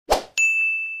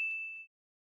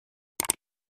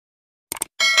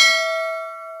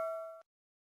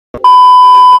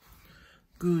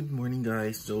Good morning,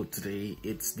 guys. So today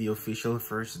it's the official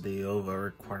first day of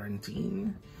our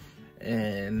quarantine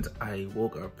and I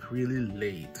woke up really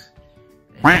late,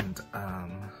 and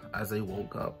as I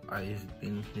woke up I've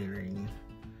been hearing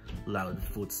loud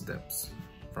footsteps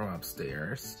from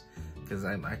upstairs because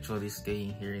I'm actually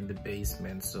staying here in the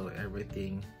basement, so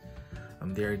everything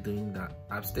they're doing that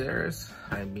upstairs,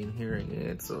 I've been hearing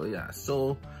it. So yeah,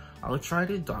 so I'll try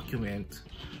to document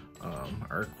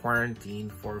our quarantine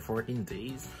for 14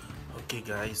 days. Okay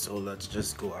guys, so let's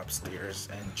just go upstairs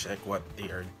and check what they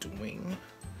are doing.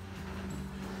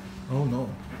 Oh no.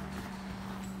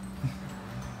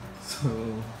 So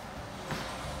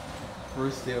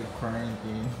first day of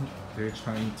quarantine, they're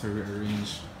trying to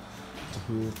rearrange the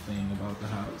whole thing about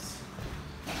the house.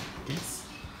 Yes.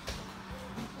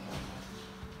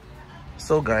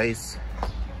 So guys,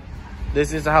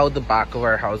 this is how the back of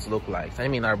our house looks like. I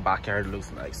mean, our backyard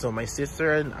looks like. So my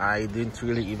sister and I didn't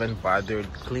really even bother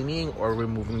cleaning or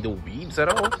removing the weeds at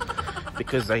all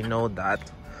because I know that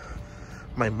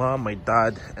my mom, my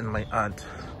dad, and my aunt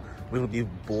will be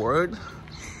bored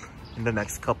in the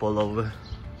next couple of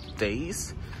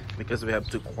days because we have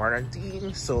to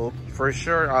quarantine. So for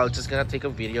sure, I'll just gonna take a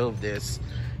video of this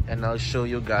and I'll show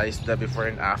you guys the before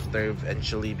and after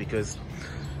eventually, because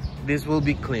this will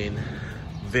be clean.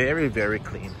 Very, very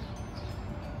clean.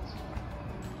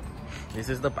 This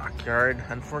is the backyard.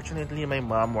 Unfortunately, my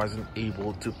mom wasn't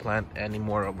able to plant any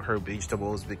more of her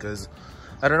vegetables because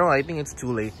I don't know, I think it's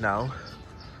too late now.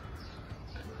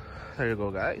 There you go,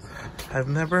 guys. I've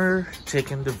never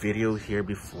taken the video here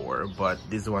before, but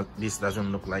this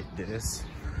doesn't look like this.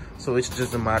 So it's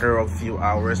just a matter of few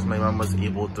hours. My mom was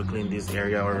able to clean this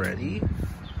area already.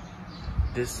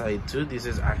 This side too. This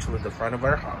is actually the front of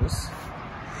our house.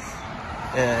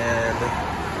 And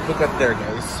look at there,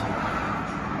 guys.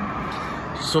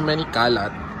 So many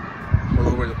kalat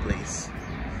all over the place.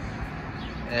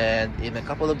 And in a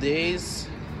couple of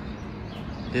days,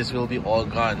 this will be all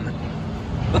gone.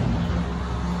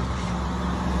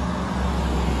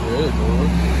 Good,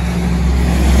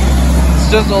 it's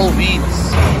just all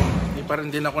weeds. Hindi pa rin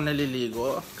din ako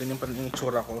naliligo. Ganyan pa rin yung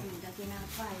itsura ko.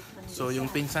 So yung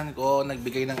pinsan ko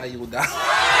nagbigay ng ayuda.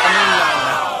 Ano yan?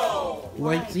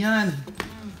 White yan.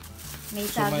 May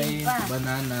so may pa.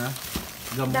 Banana,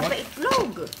 gamot, dapat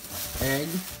itlog, egg,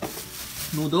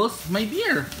 noodles, may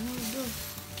beer.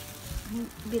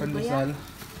 Noodles. Pandesal,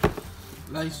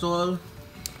 Lysol,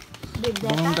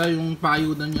 Bigdata. bongga yung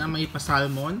payuda niya, may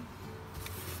pasalmon,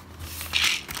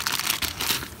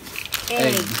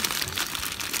 Egg.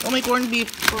 Oh, may corned beef.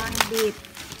 Corned beef.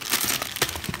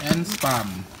 And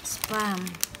spam. Spam.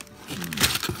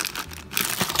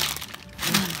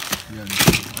 Yan.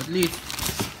 At least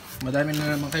madami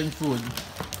na naman kayong food.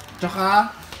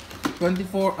 Tsaka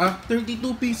 32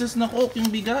 pieces na coke yung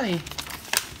bigay.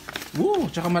 Woo!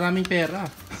 Tsaka maraming pera.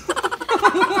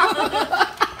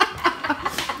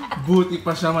 Buti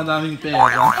pa siya madaming pera.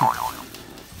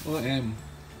 OM.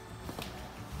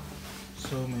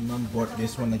 So my mom bought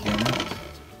this one again.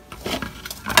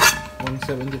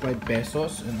 175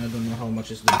 pesos, and I don't know how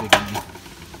much is the big one.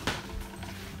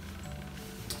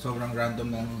 Sobrang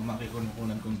random ng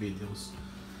makikunukunan kong videos.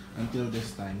 Until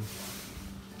this time,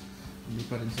 hindi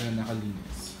pa rin sila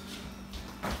nakalinis.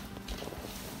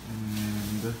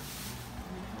 And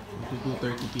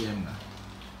 2:30 PM na.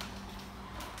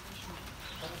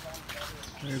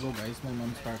 There you go, guys. My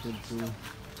mom started to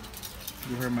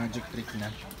do her magic trick na.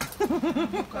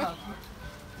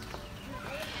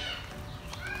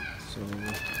 So,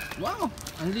 wow!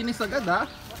 Ang linis agad, ha?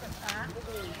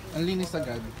 Ang linis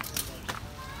agad.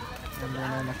 And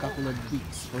then in a couple of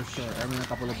weeks, for sure, I mean a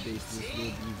couple of days, this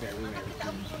will be very, very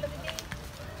clean.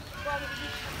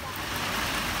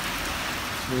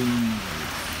 Sweet.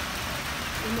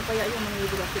 Ano kaya yung mga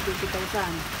ibig at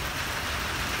 50,000?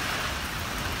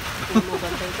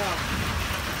 Tulugan tayo ito.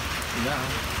 Yeah.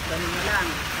 Ganun na lang.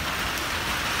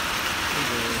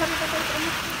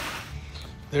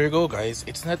 There you go, guys.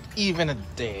 It's not even a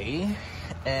day,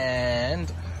 and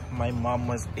my mom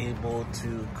was able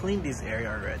to clean this area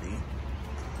already.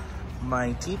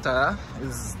 My tita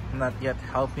is not yet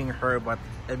helping her, but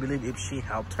I believe if she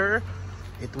helped her,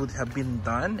 it would have been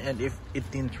done. And if it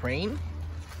didn't rain,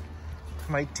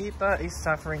 my tita is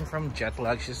suffering from jet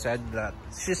lag. She said that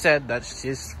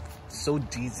she's so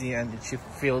dizzy and she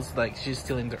feels like she's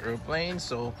still in the airplane,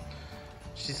 so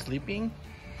she's sleeping.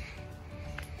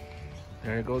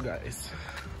 There you go, guys.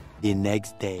 The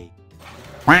next day.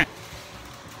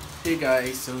 Hey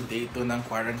guys, so day 2 ng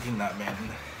quarantine namin.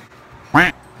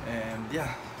 And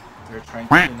yeah, they're trying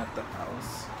to clean up the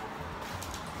house.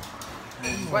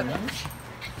 And what?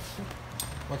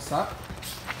 What's up?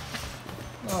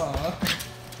 Aww.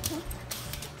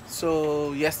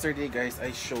 So, yesterday guys,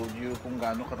 I showed you kung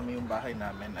gaano karami yung bahay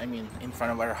namin. I mean, in front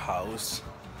of our house.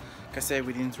 Kasi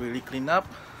we didn't really clean up.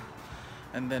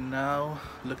 And then now,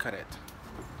 look at it.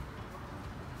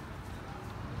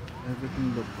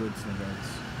 Everything look good na guys.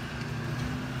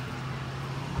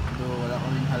 Though wala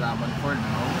kaming halaman for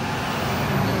now.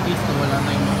 At least wala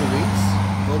na yung mga weeds.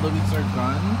 All the weeds are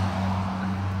gone.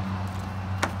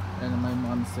 And my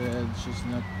mom said she's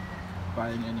not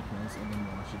buying any plants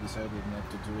anymore. She decided not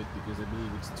to do it because I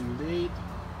believe it's too late.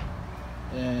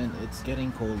 And it's getting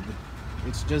cold.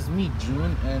 It's just me,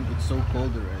 June, and it's so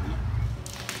cold already.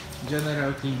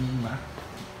 General cleaning ma.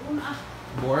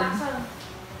 Bored?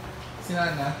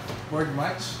 Sinana? Bored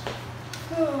much?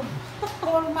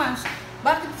 Cold months.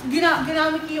 Bakit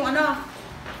ginamit yung ano?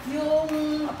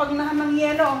 Yung pagnahan ng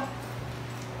yelo?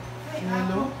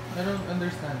 Yellow? I don't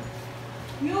understand.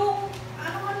 Yung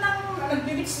ano man lang,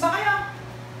 nagbibits ba kayo?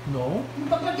 No? Yung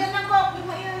paglagyan ng coke,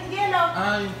 yung yelo.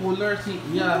 Ah, yung cooler.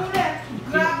 Yeah. Yung cooler.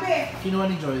 Grabe. Kinuha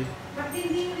ni Joy. Ba't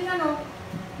hindi mo din ano?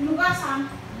 Hinugasan?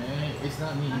 Eh, it's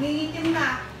not me. Nangingitim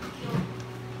na.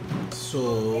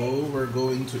 So, we're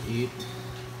going to eat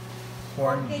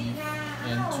corned beef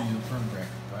and tuyo for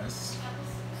breakfast.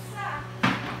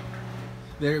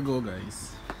 There you go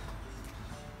guys.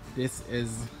 This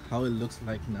is how it looks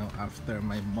like now after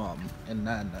my mom and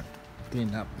Nana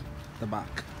clean up the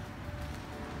back.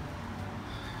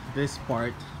 This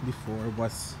part before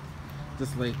was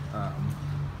just like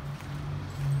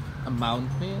a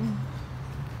mountain.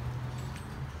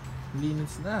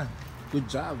 Linis na. Good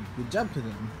job to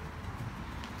them.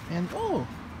 And oh,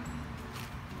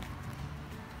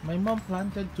 my mom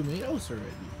planted tomatoes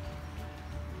already.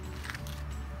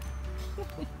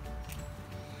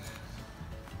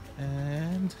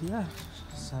 And yeah,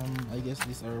 some, I guess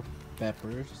these are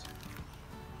peppers.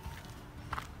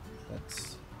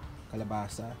 That's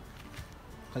kalabasa.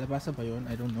 Kalabasa ba yun?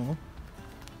 I don't know.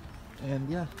 And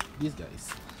yeah, these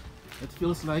guys. It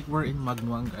feels like we're in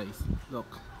Magnuang guys. Look,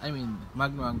 I mean,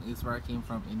 Magnuang is where I came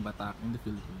from in Batak in the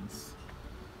Philippines.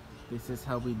 This is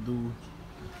how we do,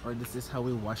 or this is how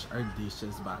we wash our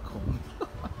dishes back home.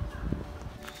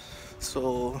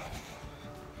 So,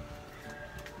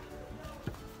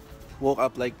 woke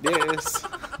up like this.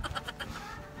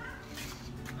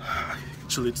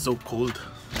 Actually, it's so cold.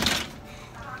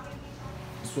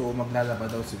 So,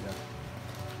 maglalaba daw sila.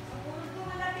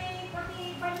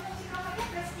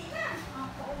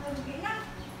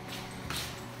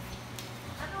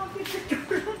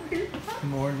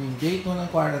 Morning. Day 2 ng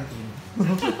quarantine.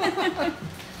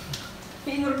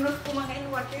 Pinurnos ko mga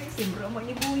water. Siyempre mo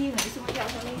ibuhin. Isumaya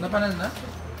ako na yun. Napanan na?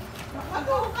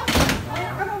 Ako!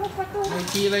 Ayaw ka na pa to. May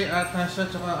kilay ata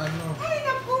siya, tsaka ano. Ay,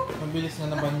 naku! Mabilis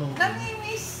na nabanog.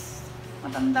 Namimis.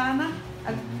 Matanda na.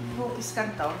 Ag-focus ka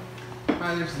to.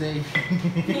 Father's Day.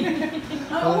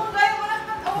 Oo, kaya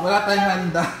Wala tayong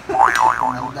handa.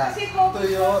 Handa. Kasi focus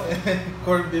Tuyo and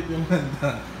corned beef yung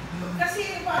handa.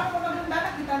 Kasi paano ka maganda,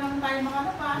 nakita naman tayo mga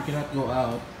labas. We cannot go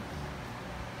out.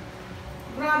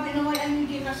 Grabe naman ang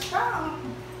hindi kasta.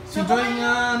 Si Joy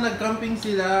nga, nag-camping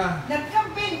sila.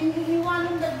 Nag-camping,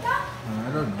 iniwanong ganda. I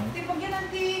don't know. Di pag yan ang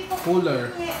di... Cooler.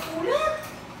 Cooler?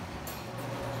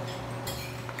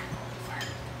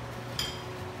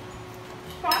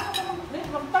 Paano ka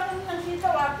magtanong ng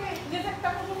sitaw, ate? Direkta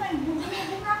mo doon na,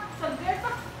 hindi na, sa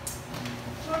direkta.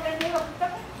 So, dahil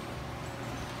magtanong.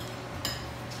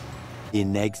 The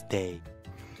next day.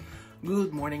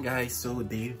 Good morning guys. So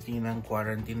day 3 ng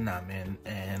quarantine namin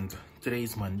and today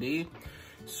is Monday.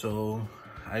 So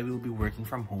I will be working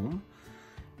from home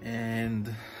and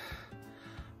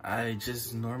I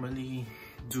just normally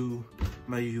do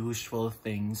my usual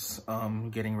things,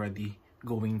 getting ready,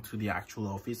 going to the actual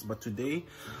office. But today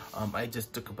I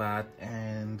just took a bath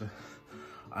and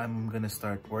I'm gonna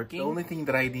start working. The only thing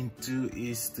that I didn't do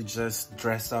is to just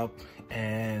dress up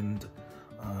and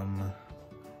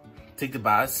take the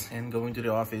bus and go into the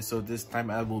office. So this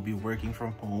time I will be working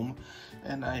from home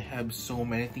and I have so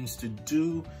many things to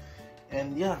do.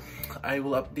 And yeah, I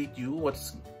will update you what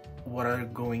are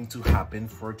going to happen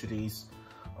for today's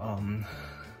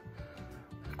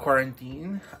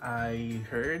quarantine. I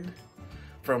heard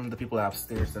from the people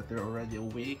upstairs that they're already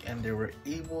awake and they were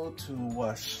able to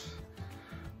wash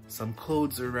some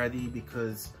clothes already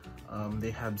because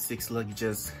they have 6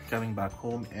 luggages coming back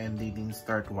home and they didn't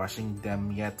start washing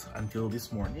them yet until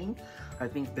this morning.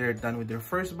 I think they're done with their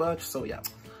first batch. So yeah,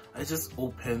 I just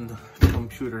opened the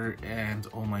computer and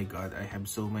oh my god, I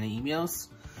have so many emails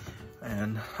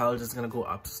and I'm just gonna go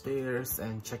upstairs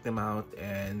and check them out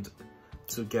and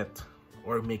to get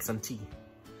or make some tea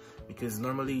because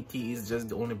normally tea is just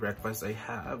the only breakfast I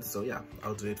have. So yeah,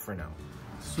 I'll do it for now.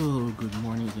 So good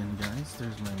morning again, guys.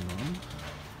 There's my mom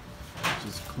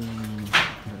just cleaning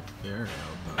the area,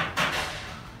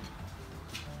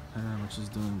 what she's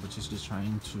doing, but she's just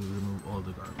trying to remove all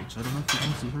the garbage. I don't know if you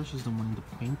can see her. She's the one in the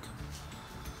pink.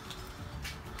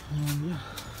 And yeah,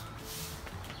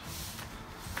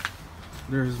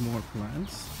 there's more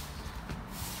plants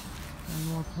and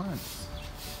more plants.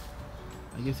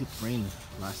 I guess it rained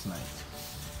last night,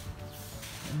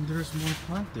 and there's more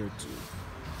plant there too.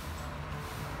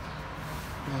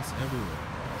 Plants everywhere.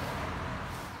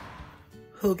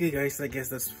 Okay guys, I guess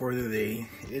that's for the day.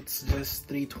 It's just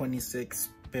 3:26,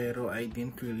 pero I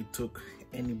didn't really took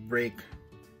any break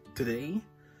today.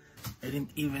 I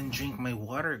didn't even drink my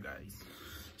water, guys.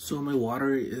 So my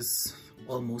water is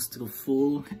almost still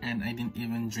full, and I didn't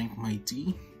even drink my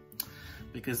tea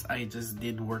because I just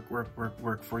did work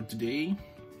for today.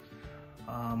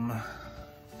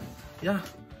 Yeah,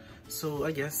 so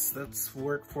I guess that's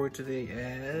work for today,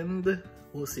 and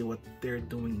we'll see what they're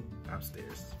doing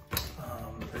upstairs.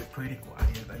 They're pretty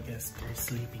quiet. I guess they're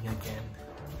sleeping again.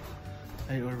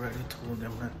 I already told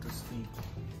them not to sleep.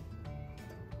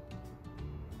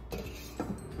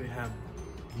 We have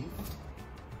beef.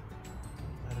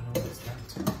 I don't know what is that.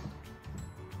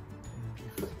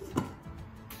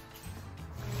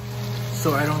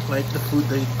 So I don't like the food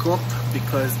they cooked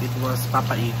because it was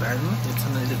papaitan. It's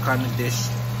another kind of dish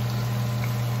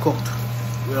cooked.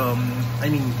 I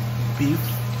mean beef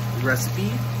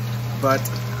recipe. But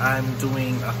I'm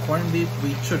doing a corned beef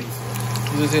with chorizo.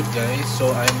 This is it, guys.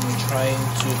 So I'm trying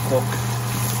to cook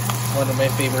one of my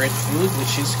favorite food,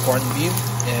 which is corned beef,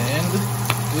 and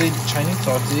with Chinese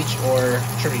sausage or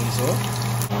chorizo,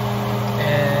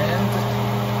 and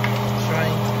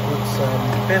trying to put some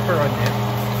pepper on it.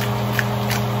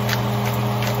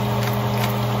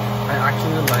 I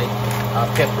actually like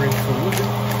peppery food,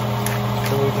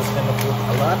 so we're just gonna put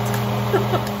a lot.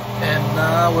 And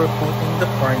now we're putting the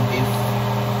corned beef.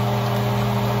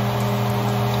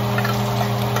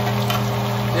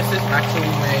 This is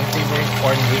actually my favorite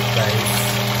corned beef, guys.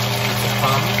 It's a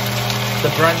Palm.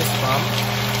 The brand is Palm.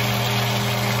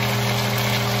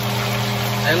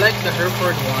 I like the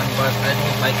Hereford one, but I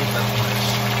don't like it that much.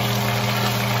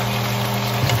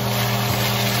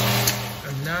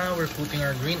 And now we're putting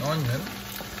our green onion.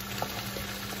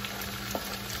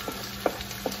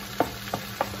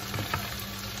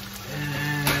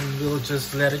 We'll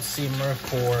just let it simmer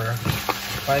for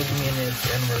 5 minutes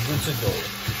and we're good to go.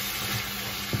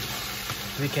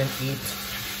 We can eat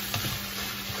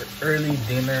early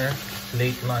dinner,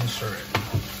 late lunch already.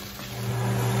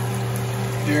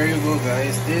 There you go,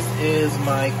 guys. This is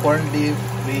my corned beef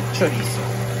with chorizo.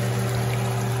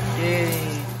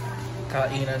 Yay!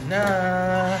 Kainan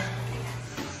na!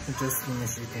 We just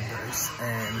finished eating, guys,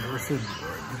 and we're so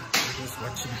bored. We're just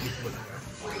watching people.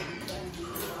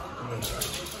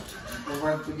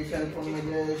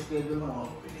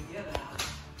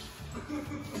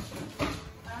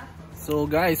 So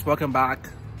guys, welcome back.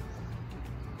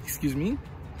 Excuse me,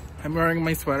 I'm wearing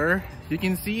my sweater. You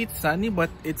can see it's sunny, but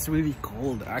it's really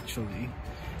cold actually.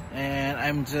 And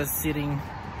I'm just sitting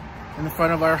in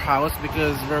front of our house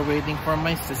because we're waiting for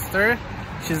my sister.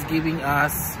 She's giving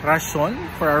us ration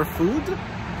for our food.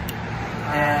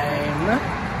 And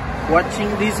watching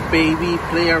this baby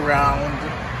play around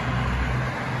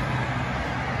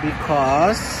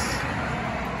because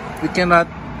we cannot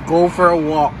go for a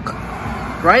walk.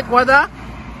 Right, Wada?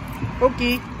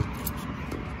 Okay.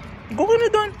 Go na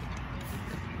doon.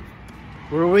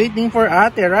 We're waiting for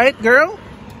ate, right, girl?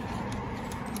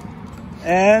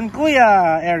 And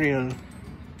Kuya Ariel.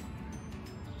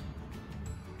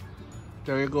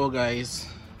 There you go, guys.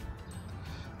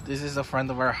 This is the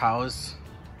front of our house.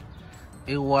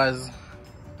 It was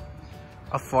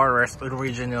a forest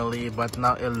originally, but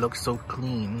now it looks so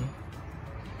clean.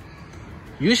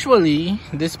 Usually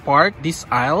this part, this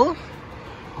aisle,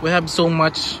 we have so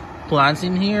much plants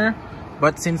in here,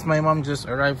 but since my mom just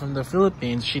arrived from the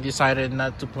Philippines, she decided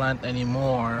not to plant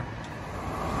anymore.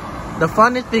 The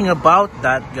funny thing about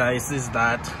that, guys, is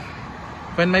that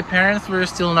when my parents were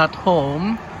still not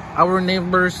home, our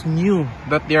neighbors knew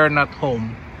that they are not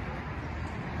home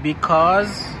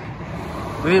because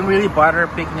we didn't really bother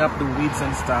picking up the weeds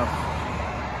and stuff.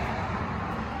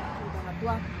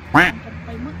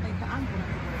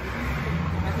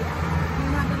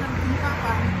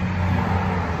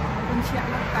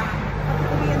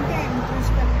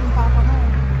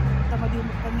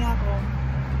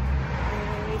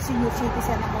 Senior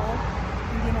citizen ako,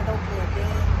 hindi na daw pwede.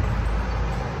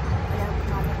 Kaya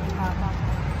pangalan ni Papa.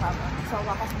 So,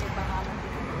 wakas may pangalan.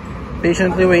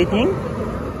 Patiently waiting?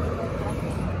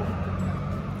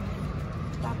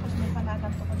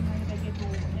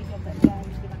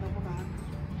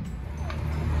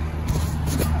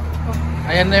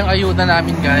 Ayan na yung ayuda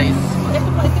namin, guys.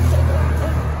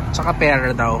 Tsaka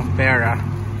pera daw. Pera.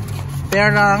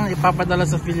 Perang ipapadala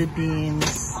sa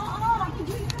Philippines.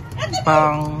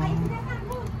 Pang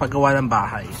paggawa ng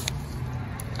bahay.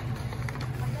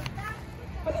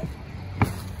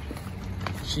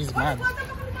 She's mad.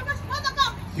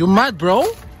 You mad, bro?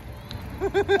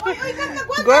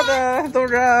 Gwada, don't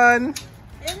run.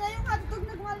 Ayan na yung hotdog,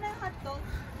 nagwal na yung hotdog.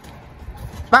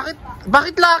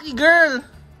 Bakit lucky, girl?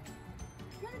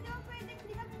 Pero di ba pwede,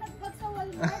 hindi kami nagwal sa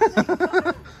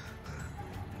Walmart.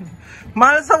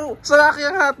 Mahal sa laki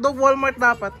ang hotdog, Walmart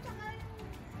dapat.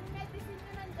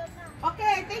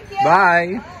 Okay, thank you.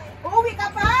 Bye. Uuwi ka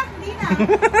pa? Hindi na.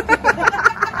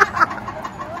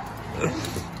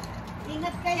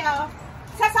 Ingat kayo.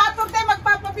 Sa Saturday,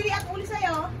 magpapabili at uli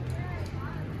sa'yo.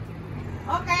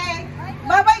 Okay.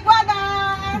 Bye-bye, Guada.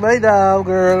 Bye daw,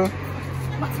 girl.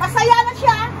 Masaya na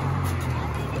siya.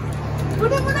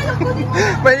 Kunin mo na yung kunin mo.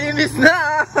 Malinis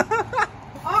na.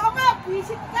 Oo nga,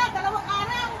 visit ka. 2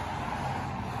 araw.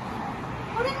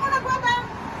 Kunin mo na, Guada.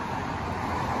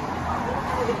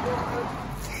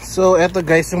 So, eto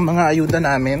guys, yung mga ayuda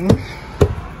namin.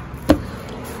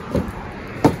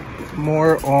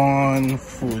 More on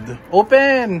food.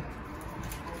 Open!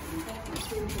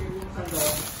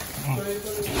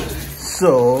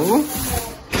 So,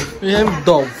 we have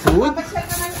dog food.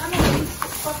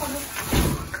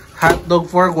 Hot dog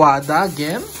for Guada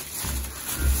again.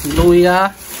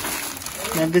 Luya,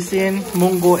 medicine,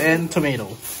 mungo, and tomato.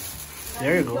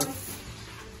 There you go.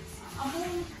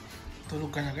 Tulog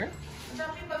ka na, girl?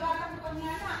 Dami bagatang ko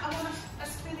niya na. Ako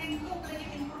aspirin ko. Kaya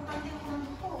importante ko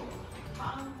ng ko.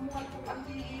 Ang mukhang ko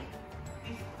pati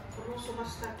ruso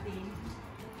mastatin.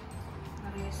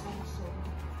 Marias na gusto.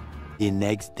 The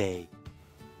next day.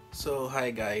 So,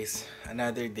 hi guys.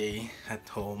 Another day at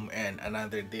home and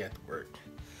another day at work.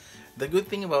 The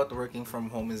good thing about working from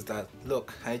home is that,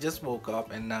 look, I just woke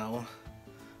up and now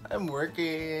I'm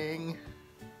working.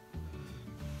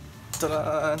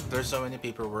 Ta-da! There's so many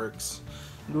paperworks.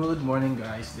 Good morning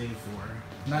guys, day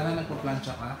 4. Nana,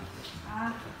 nagpa-plancha ka?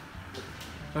 Ah,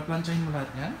 Pa-planchahin mo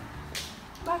lahat yan?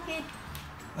 bakit?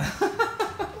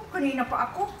 Kanina pa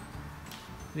ako.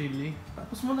 Really?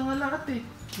 Tapos mo na nga lahat eh.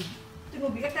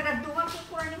 Tinubi ka tagaduwa ko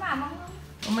kura ni mama mo.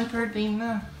 Oh, may curtain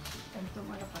na. Tanto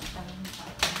malapantang pa.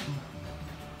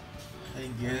 I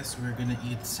guess we're gonna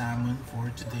eat salmon for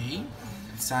today.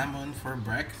 Salmon for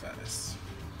breakfast.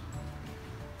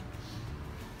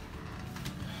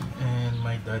 And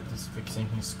my dad is fixing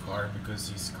his car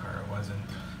because his car wasn't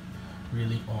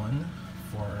really on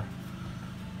for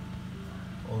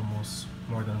almost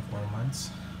more than 4 months.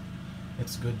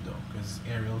 It's good though because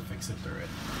Ariel fixed it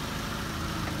already.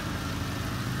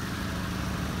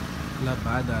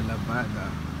 Labada, labada.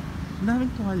 Ang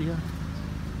daming tuwalya.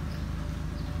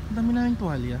 Ang dami naming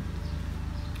tuwalya.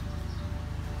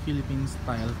 Philippine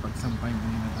style pagsampay ng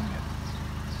mga damit.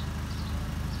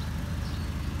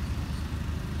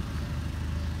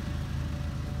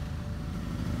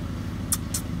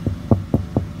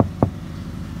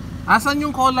 Asan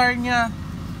yung collar niya?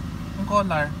 Yung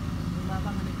collar?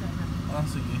 Oh,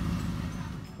 sige.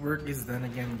 Work is done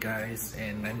again guys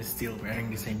and I'm still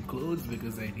wearing the same clothes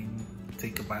because I didn't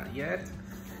take a bath yet.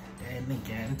 And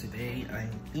again today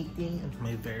I'm eating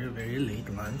my very late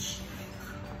lunch.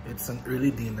 It's an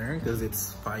early dinner because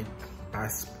it's 4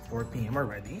 p.m.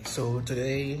 already. So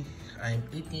today I'm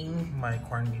eating my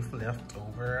corned beef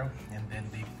leftover and then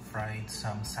they fried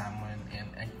some salmon and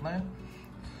eggplant.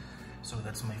 So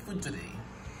that's my food today.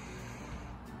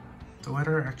 The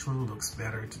weather actually looks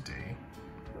better today.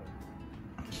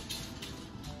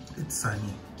 It's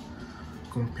sunny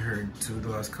compared to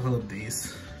the last couple of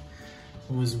days.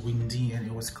 It was windy and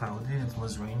it was cloudy and it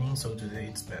was raining, so today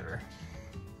it's better.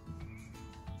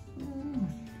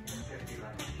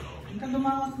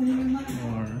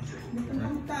 More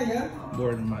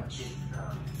board match.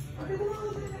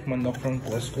 Manok from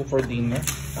Costco for dinner.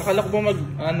 Akala ko ba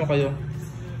ano kayo?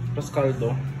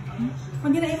 Pascaldo.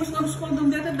 Pag ginaimos ng skaldong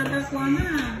dito, dadakwa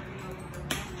na.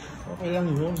 Okay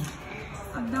lang yun.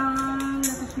 Ada,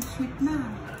 sweet na.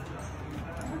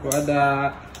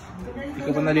 Kuwada, hindi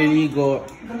ka pa naliligo.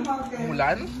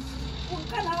 Umulan? Huwag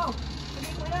ka na.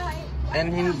 And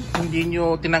hindi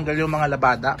nyo tinanggal yung mga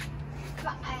labada?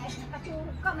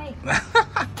 Nakatulog kami.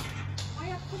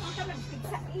 Ayaw ko na nagpig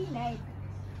sa inay.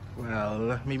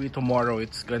 Well, maybe tomorrow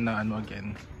it's gonna ano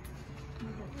again.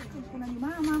 Ito ko na ni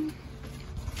mama.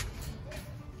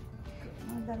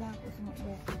 Madala ko sa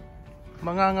mga.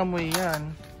 Mangangamoy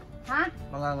yan. Ha?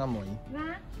 Mangangamoy.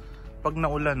 Na? Pag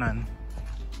naulanan.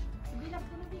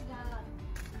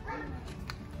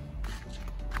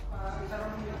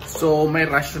 So, may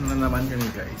ration na naman kami,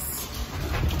 guys.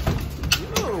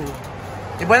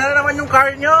 Iba na naman yung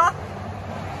car nyo?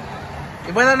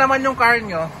 Iba na naman yung car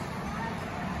nyo.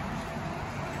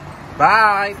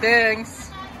 Bye,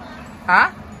 thanks.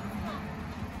 Ha?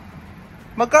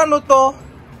 Magkano to?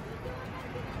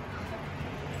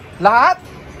 Lahat?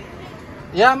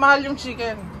 Yeah, mahal yung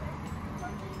chicken.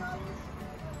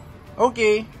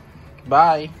 Okay.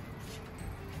 Bye.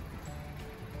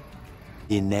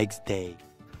 The next day.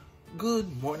 Good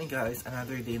morning, guys.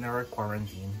 Another day in our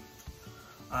quarantine.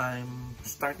 I'm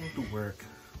starting to work,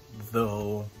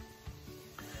 though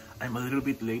I'm a little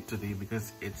bit late today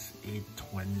because it's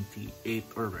 8:28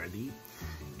 already.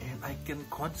 And I can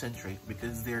concentrate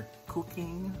because they're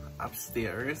cooking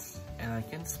upstairs and I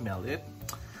can smell it.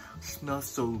 Smells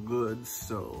so good,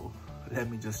 so let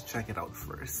me just check it out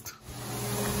first.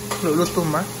 Luluto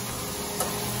ma?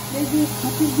 Baby,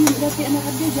 mapigil dati anak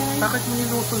ka dyan. Bakit mo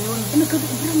niluto yun?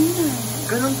 Nagkadobra mo na.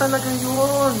 Ganun talaga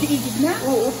yun. Diigid na?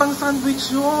 Oo, pang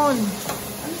sandwich yun.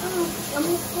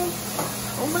 Ano ko?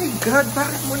 Oh my God,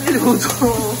 bakit mo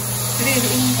niluto?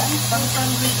 Piliin ka? Pang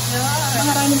sandwich yan.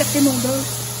 Maharami na noodles.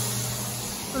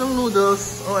 Anong noodles?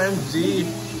 OMG.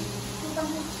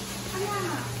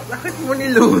 Bakit mo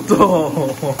niluto?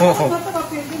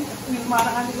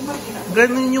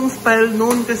 Ganun yung style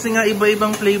nun kasi nga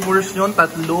iba-ibang flavors yun,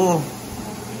 3. No,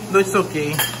 it's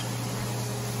okay.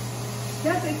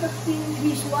 That's a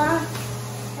visual.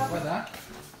 What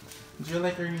do you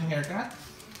like your new haircut?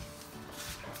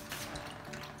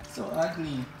 So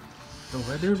ugly. The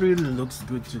weather really looks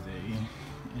good today.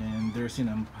 And their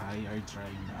sinampay are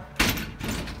drying na.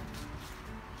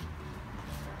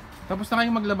 Tapos na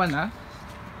kayong maglaban ha?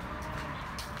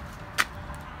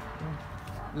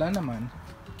 Wala naman.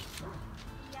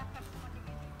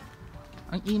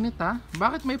 Ang init ha?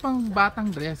 Bakit may pang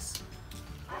batang dress?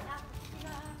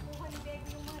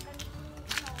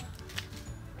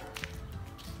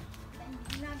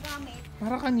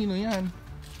 Para kanino yan?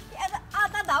 Si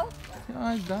Ada daw? Si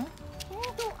Ada?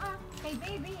 Oo, kay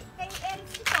baby, kay Eric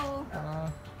ito.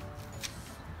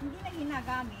 Hindi na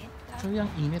ginagamit. So yung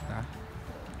init ha?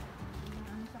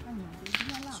 Sa kanya, baby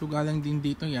na lang. So galing din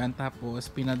dito yan, tapos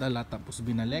pinadala, tapos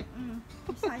binalik.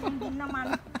 Sayang din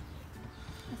naman.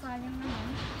 Sayang naman.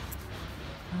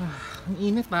 Ang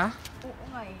init ha? Oo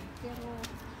nga eh, pero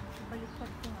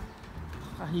baliktad ko nga.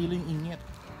 Kahiling init.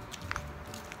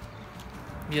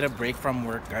 Need a break from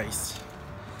work, guys.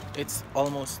 It's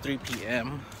almost 3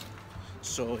 p.m.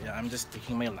 So yeah, I'm just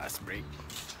taking my last break.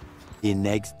 The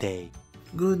next day.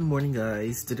 Good morning,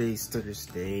 guys. Today is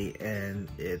Thursday and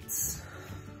it's,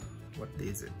 what day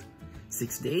is it?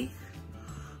 6th day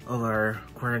of our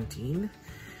quarantine.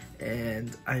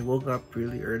 And I woke up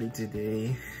really early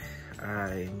today.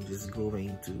 I'm just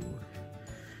going to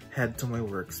head to my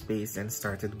workspace and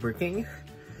started working.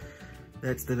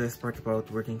 That's the best part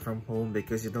about working from home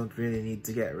because you don't really need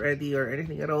to get ready or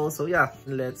anything at all. So yeah,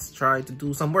 let's try to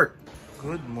do some work.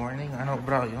 Good morning, ano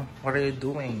bro? What are you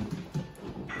doing?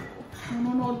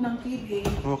 Nanonood ng TV.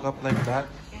 Woke up like that?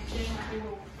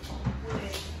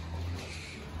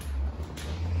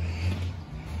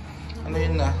 Ano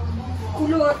yun na?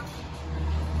 Kulot.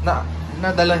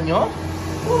 Nadala nyo?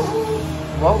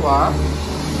 Wow ah.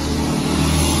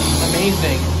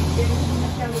 Amazing.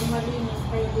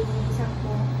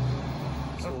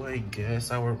 So I guess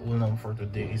our ulam for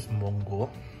today is munggo.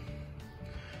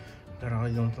 Pero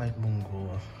I don't like munggo.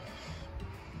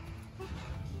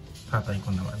 Tatay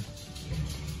ko naman.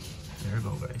 There you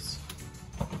go, guys.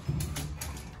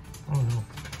 Oh no.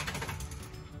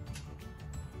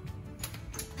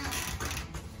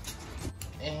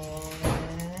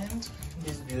 And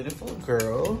this beautiful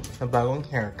girl, a bagong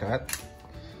haircut.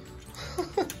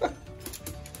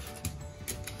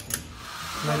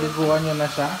 Naliguan nyo na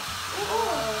siya?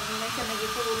 Oo, hindi na siya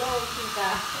nagitulog. Kita,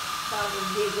 pagod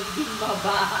din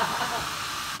baba.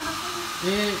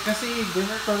 Eh, kasi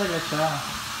dinner talaga siya.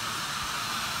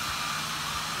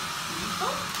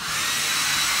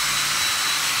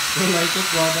 You like it,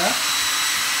 Wada?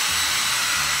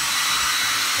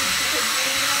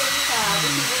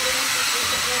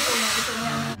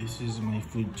 This is my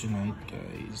food tonight,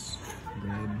 guys.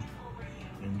 Bread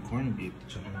and corned beef.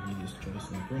 Tsaka Lily's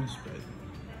choice na corn spread.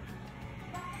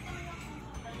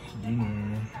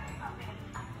 Dinner.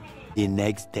 The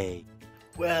next day.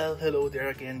 Well, hello there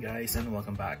again, guys, and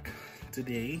welcome back.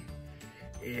 Today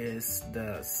is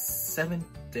the 7th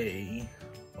day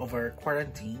of our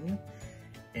quarantine,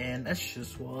 and as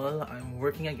usual, I'm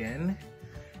working again.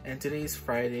 And today is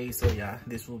Friday, so yeah,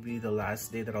 this will be the last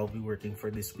day that I'll be working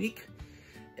for this week.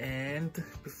 And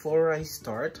before I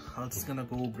start, I'm just gonna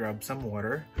go grab some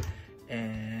water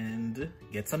and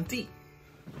get some tea.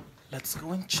 Let's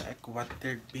go and check what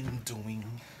they've been doing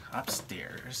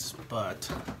upstairs,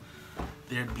 but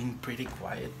they've been pretty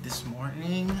quiet this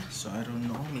morning, so I don't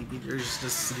know, maybe they're just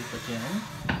asleep again.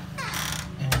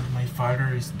 And my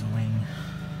father is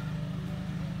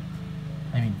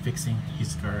fixing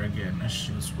his car again as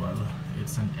usual.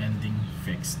 It's an ending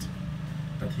fixed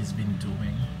that he's been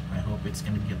doing. I hope it's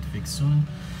gonna get fixed soon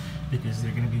because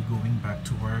they're gonna be going back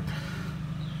to work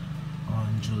on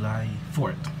July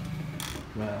 4th.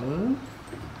 Well,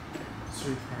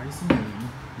 surprisingly,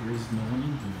 there is no one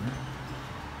in here.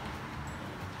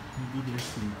 Maybe they're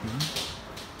sleeping.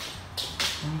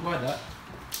 What up?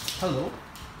 Hello?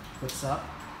 What's up?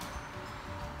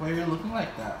 Why are you looking like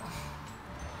that?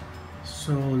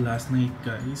 So last night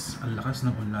guys, ang lakas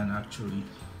ng ulan actually.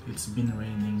 It's been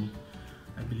raining,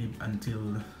 I believe,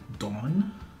 until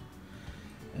dawn.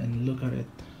 And look at it.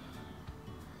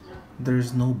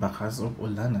 There's no bakas of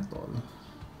ulan at all.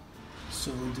 So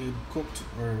they've cooked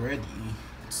already.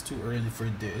 It's too early for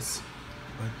this,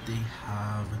 but they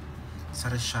have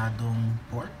sarsyadong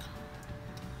pork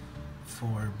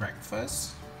for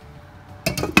breakfast.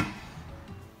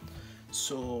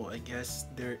 So I guess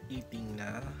they're eating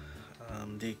na.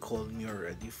 They called me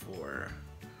already for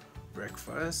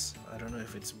breakfast. I don't know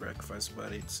if it's breakfast,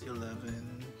 but it's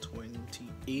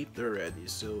 11:28 already,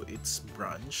 so it's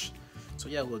brunch. So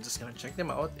yeah, we're just gonna check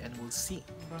them out and we'll see.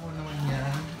 Bago naman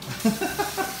yan.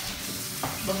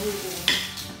 Bago.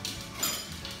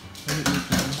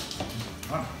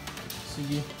 Ah,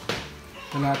 sige.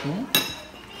 Wala ito?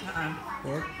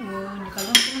 Pork? Hindi ka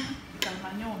lang ito.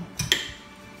 Kalma nyo.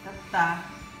 Tata.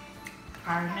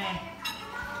 Karne.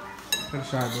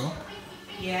 Sarsyado?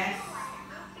 Yes.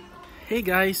 Hey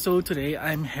guys, so today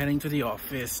I'm heading to the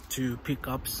office to pick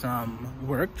up some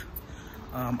work.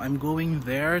 I'm going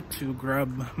there to grab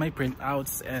my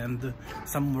printouts and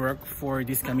some work for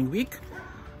this coming week.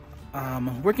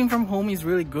 Working from home is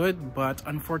really good, but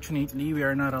unfortunately we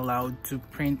are not allowed to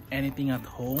print anything at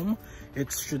home.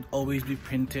 It should always be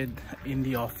printed in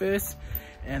the office,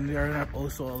 and we are not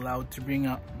also allowed to bring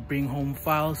home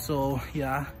files. So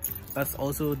yeah, that's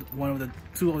also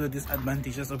two of the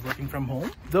disadvantages of working from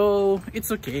home, though it's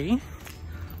okay.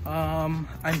 I'm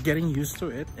getting used to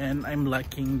it and I'm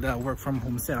liking the work from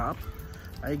home setup,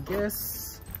 I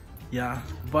guess. Yeah,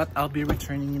 but I'll be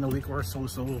returning in a week or so,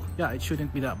 so yeah, it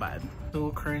shouldn't be that bad.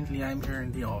 So currently I'm here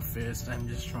in the office. I'm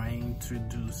just trying to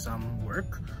do some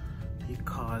work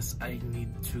because I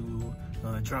need to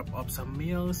drop off some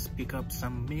mails, pick up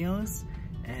some mails,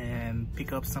 and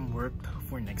pick up some work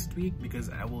for next week because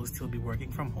I will still be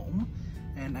working from home.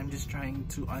 And I'm just trying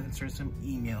to answer some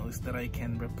emails that I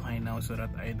can reply now so that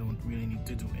I don't really need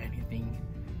to do anything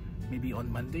maybe on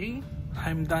Monday.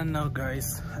 I'm done now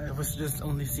guys. I was just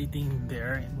only sitting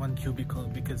there in one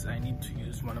cubicle because I need to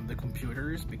use one of the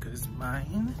computers because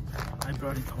mine, I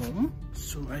brought it home.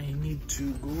 So I need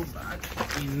to go back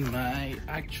in my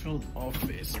actual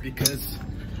office because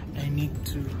I need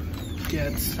to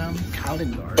get some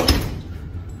calendar.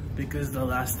 Because the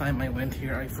last time I went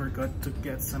here, I forgot to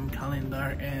get some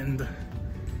calendar, and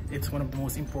it's one of the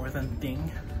most important things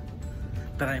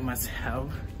that I must have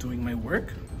doing my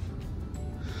work.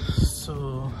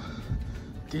 So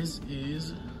this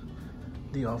is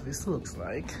the office looks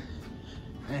like,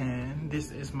 and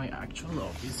this is my actual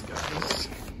office guys.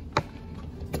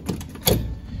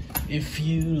 If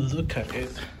you look at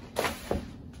it,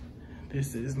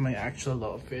 this is my actual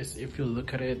office. If you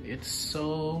look at it, it's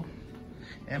so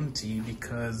empty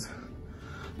because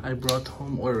I brought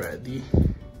home already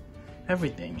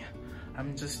everything.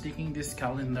 I'm just taking this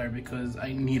calendar because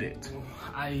I need it.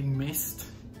 I missed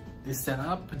this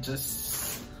setup,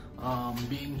 just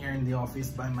being here in the office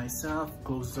by myself,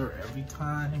 closer every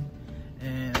time,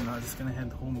 and I'm just gonna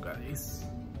head home guys.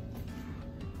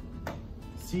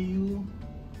 See you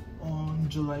on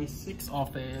July 6th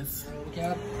office. We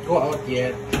cannot go out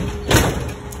yet.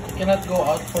 We cannot go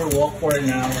out for a walk for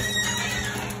now.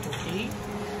 Okay.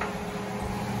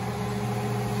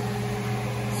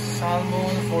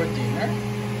 Salmon for dinner.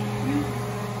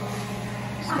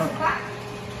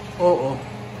 Oo.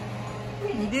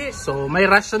 Hindi. So, may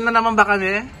ration na naman ba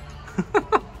kami?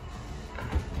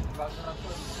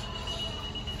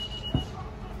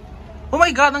 Oh my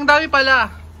God, ang dami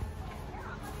pala.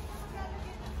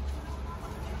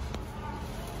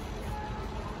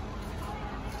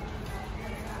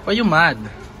 Why you mad?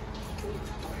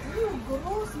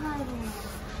 Gross na rin.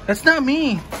 That's not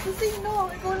me. Kasi no,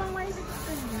 ikaw lang maisip ko.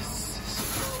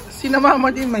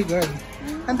 Sinamama din, my God.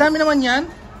 Ang dami naman yan.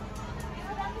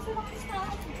 Marami silang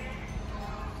listahan.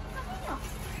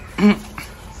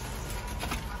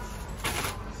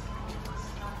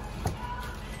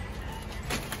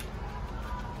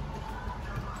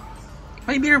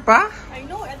 May beer pa? I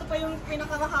know, ito pa yung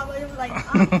pinakamahaba yung line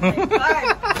up. Oh my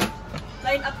God.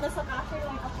 Line up na sa cafe,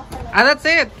 line up pa sa line. Ah, that's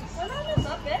it! Wala na,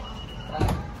 stop it.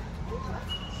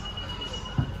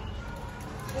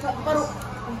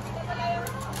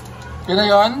 Yun na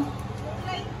yun?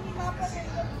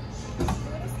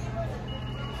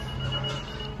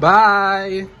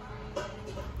 Bye!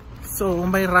 So,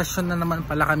 may ration na naman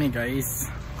pala kami guys.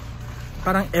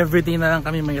 Parang everyday na lang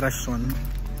kami may ration.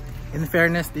 In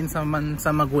fairness din sa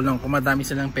magulang ko, madami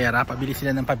silang pera, pabili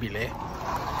sila ng pabili.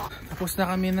 Tapos na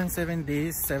kami ng 7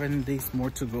 days more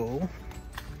to go.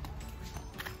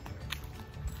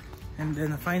 And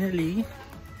then finally,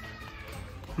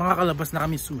 makakalabas na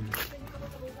kami soon.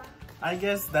 I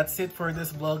guess that's it for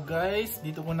this vlog guys.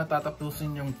 Dito ko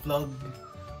natatapusin yung vlog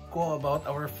ko about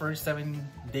our first 7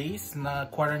 days na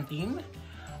quarantine.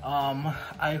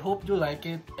 I hope you like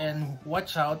it and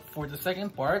watch out for the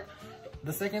second part. The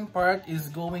second part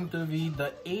is going to be the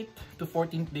 8th to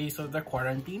 14th days of the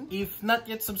quarantine. If not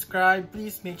yet subscribed,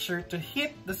 please make sure to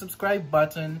hit the subscribe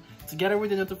button together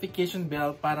with the notification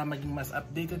bell para maging mas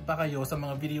updated pa kayo sa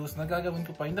mga videos na gagawin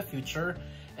ko pa in the future.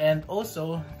 And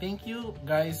also, thank you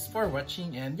guys for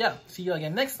watching and yeah, see you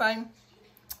again next time.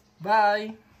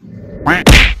 Bye!